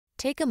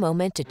Take a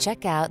moment to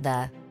check out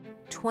the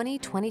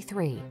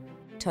 2023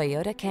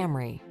 Toyota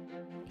Camry.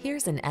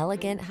 Here's an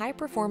elegant,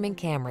 high-performing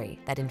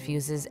Camry that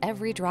infuses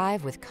every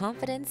drive with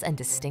confidence and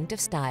distinctive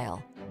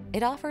style.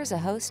 It offers a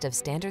host of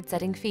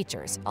standard-setting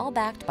features, all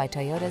backed by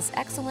Toyota's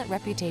excellent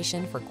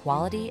reputation for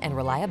quality and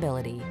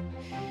reliability.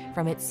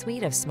 From its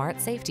suite of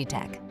smart safety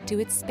tech, to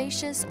its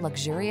spacious,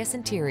 luxurious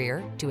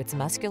interior, to its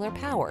muscular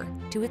power,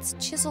 to its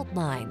chiseled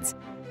lines,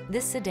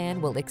 this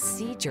sedan will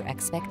exceed your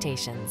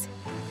expectations.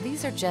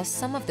 These are just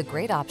some of the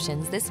great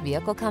options this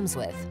vehicle comes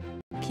with: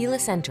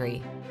 keyless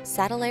entry,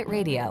 satellite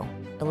radio,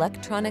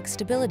 electronic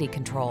stability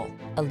control,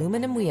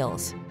 aluminum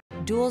wheels,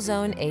 dual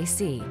zone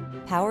AC,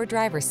 power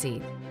driver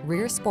seat,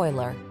 rear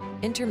spoiler,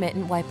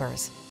 intermittent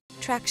wipers,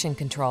 traction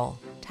control,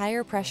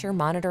 tire pressure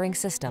monitoring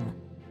system.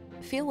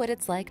 Feel what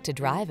it's like to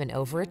drive an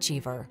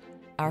overachiever.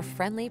 Our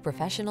friendly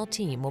professional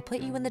team will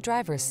put you in the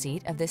driver's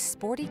seat of this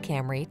sporty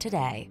Camry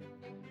today.